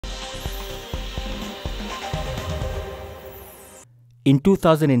In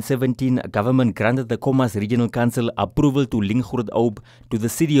 2017, government granted the Khomas Regional Council approval to link Groot Aub to the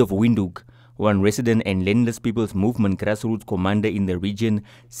city of Windhoek. One resident and Landless People's Movement grassroots commander in the region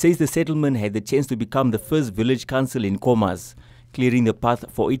says the settlement had the chance to become the first village council in Khomas, clearing the path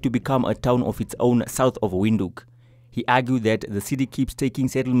for it to become a town of its own south of Windhoek. He argued that the city keeps taking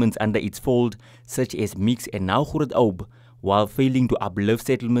settlements under its fold, such as Mix and now Groot Aub, while failing to uplift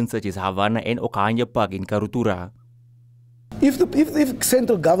settlements such as Havana and Okahanja Park in Karutura. If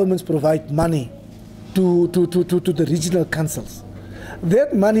central governments provide money to the regional councils,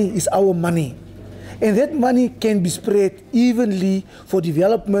 that money is our money. And that money can be spread evenly for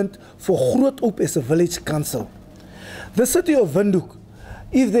development for Groot Aub as a village council. The city of Windhoek,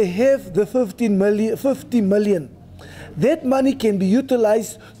 if they have the 50 million, that money can be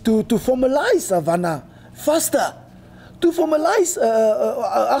utilized to formalize Havana faster, to formalize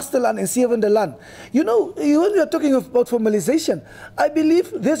Achterland and Zevenderland. You know, when we are talking about formalization, I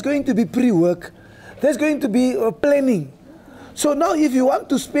believe there's going to be pre-work, there's going to be planning. So now if you want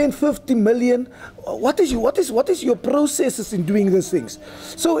to spend 50 million, what is your processes in doing these things?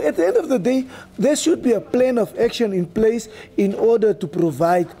 So at the end of the day, there should be a plan of action in place in order to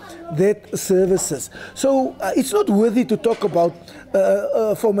provide that services. So it's not worthy to talk about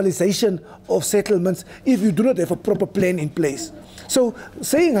formalization of settlements if you do not have a proper plan in place. So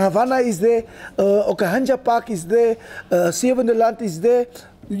saying Havana is there, Okahanja Park is there, Zevenderland is there,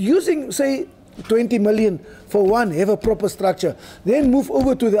 using, say, 20 million for one, have a proper structure, then move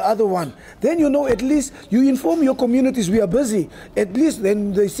over to the other one. Then you know, at least you inform your communities we are busy. At least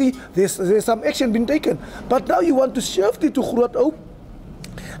then they see there's some action being taken. But now you want to shift it to Groot Aub.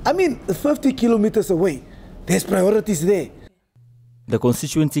 I mean, 50 kilometers away, there's priorities there. The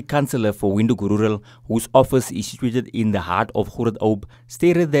constituency councillor for Windhoek Rural, whose office is situated in the heart of Groot Aub,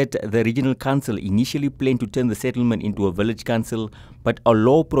 stated that the regional council initially planned to turn the settlement into a village council, but a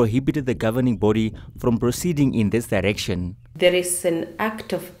law prohibited the governing body from proceeding in this direction. There is an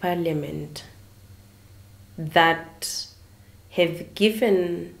act of parliament that have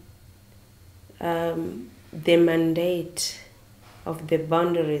given the mandate of the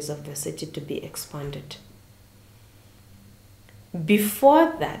boundaries of the city to be expanded.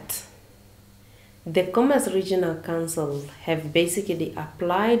 Before that, the Khomas Regional Council have basically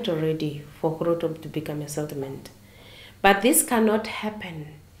applied already for Groot Aub to become a settlement. But this cannot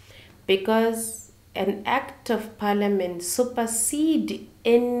happen because an act of parliament supersedes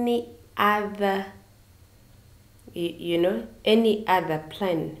any other, any other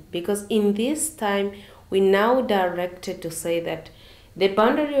plan. Because in this time, we now directed to say that the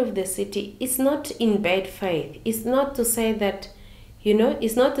boundary of the city is not in bad faith. It's not to say that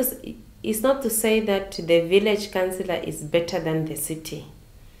it's not to say that the village councillor is better than the city.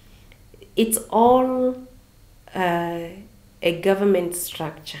 It's all a government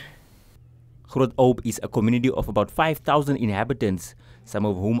structure. Groot Aub is a community of about 5,000 inhabitants, some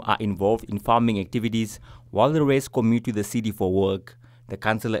of whom are involved in farming activities, while the rest commute to the city for work. The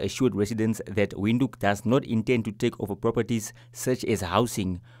councillor assured residents that Windhoek does not intend to take over properties such as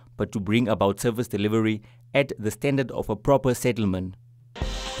housing, but to bring about service delivery at the standard of a proper settlement.